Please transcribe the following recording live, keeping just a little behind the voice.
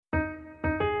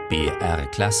BR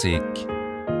Klassik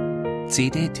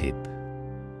CD-Tipp.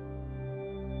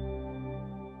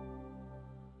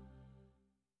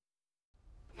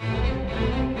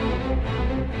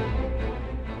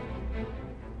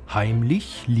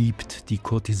 Heimlich liebt die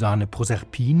Kurtisane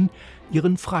Proserpine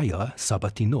ihren Freier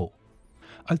Sabatino.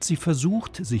 Als sie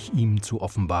versucht, sich ihm zu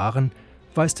offenbaren,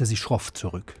 weist er sie schroff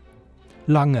zurück.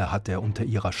 Lange hat er unter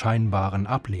ihrer scheinbaren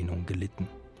Ablehnung gelitten.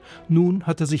 Nun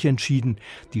hat er sich entschieden,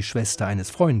 die Schwester eines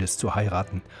Freundes zu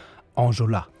heiraten,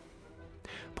 Angiola.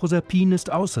 Proserpine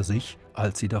ist außer sich,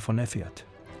 als sie davon erfährt.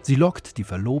 Sie lockt die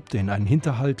Verlobte in einen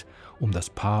Hinterhalt, um das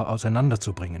Paar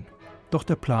auseinanderzubringen. Doch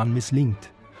der Plan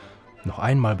misslingt. Noch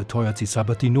einmal beteuert sie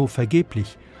Sabatino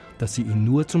vergeblich, dass sie ihn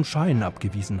nur zum Schein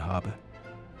abgewiesen habe.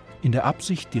 In der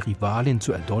Absicht, die Rivalin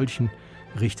zu erdolchen,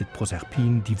 richtet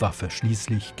Proserpine die Waffe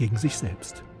schließlich gegen sich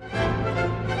selbst.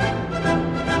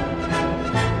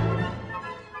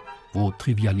 Wo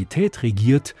Trivialität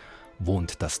regiert,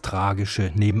 wohnt das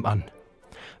Tragische nebenan.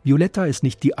 Violetta ist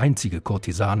nicht die einzige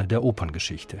Kurtisane der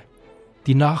Operngeschichte.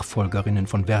 Die Nachfolgerinnen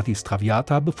von Verdis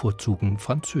Traviata bevorzugen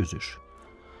Französisch.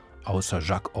 Außer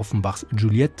Jacques Offenbachs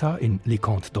Giulietta in Les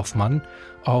Contes d'Hoffmann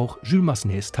auch Jules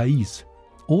Massenets Thais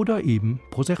oder eben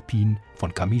Proserpine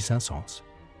von Camille Saint-Saëns.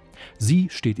 Sie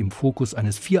steht im Fokus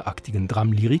eines vieraktigen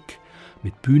Drame-Lyrique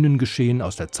mit Bühnengeschehen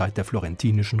aus der Zeit der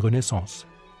florentinischen Renaissance.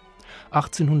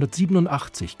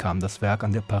 1887 kam das Werk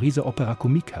an der Pariser Opéra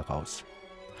Comique heraus.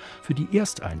 Für die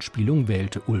Ersteinspielung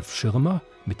wählte Ulf Schirmer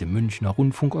mit dem Münchner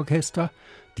Rundfunkorchester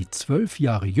die 12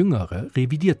 Jahre jüngere,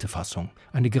 revidierte Fassung,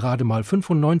 eine gerade mal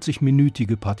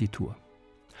 95-minütige Partitur.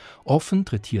 Offen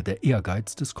tritt hier der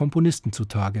Ehrgeiz des Komponisten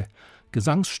zutage.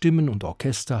 Gesangsstimmen und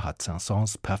Orchester hat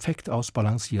Saint-Saëns perfekt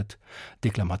ausbalanciert,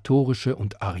 deklamatorische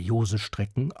und ariose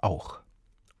Strecken auch.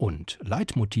 Und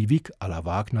Leitmotivik à la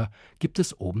Wagner gibt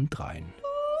es obendrein.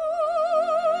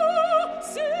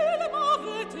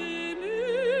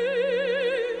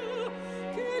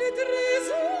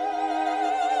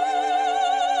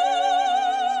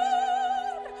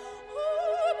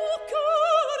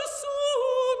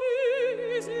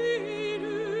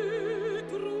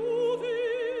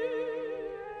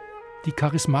 Die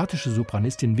charismatische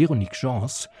Sopranistin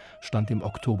Véronique stand im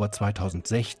Oktober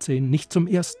 2016 nicht zum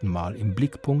ersten Mal im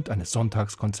Blickpunkt eines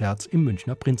Sonntagskonzerts im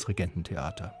Münchner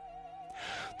Prinzregententheater.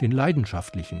 Den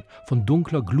leidenschaftlichen, von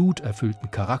dunkler Glut erfüllten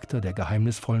Charakter der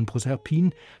geheimnisvollen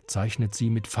Proserpine zeichnet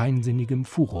sie mit feinsinnigem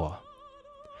Furor.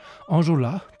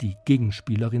 Angiola, die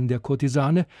Gegenspielerin der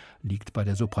Kurtisane, liegt bei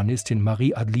der Sopranistin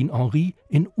Marie-Adeline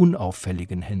in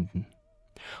unauffälligen Händen.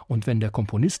 Und wenn der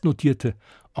Komponist notierte,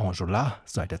 Angiola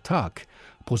sei der Tag,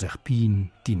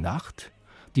 Proserpine die Nacht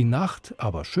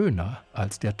aber schöner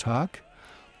als der Tag,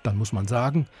 dann muss man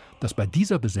sagen, dass bei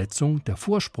dieser Besetzung der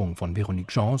Vorsprung von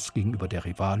Véronique gegenüber der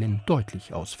Rivalin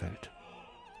deutlich ausfällt.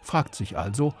 Fragt sich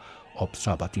also, ob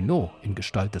Sabatino in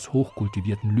Gestalt des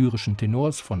hochkultivierten lyrischen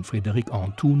Tenors von Frédéric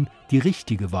Antoun die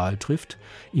richtige Wahl trifft,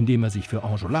 indem er sich für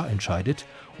Angiola entscheidet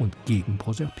und gegen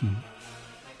Proserpine.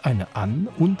 Eine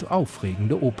und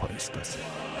aufregende Oper ist das.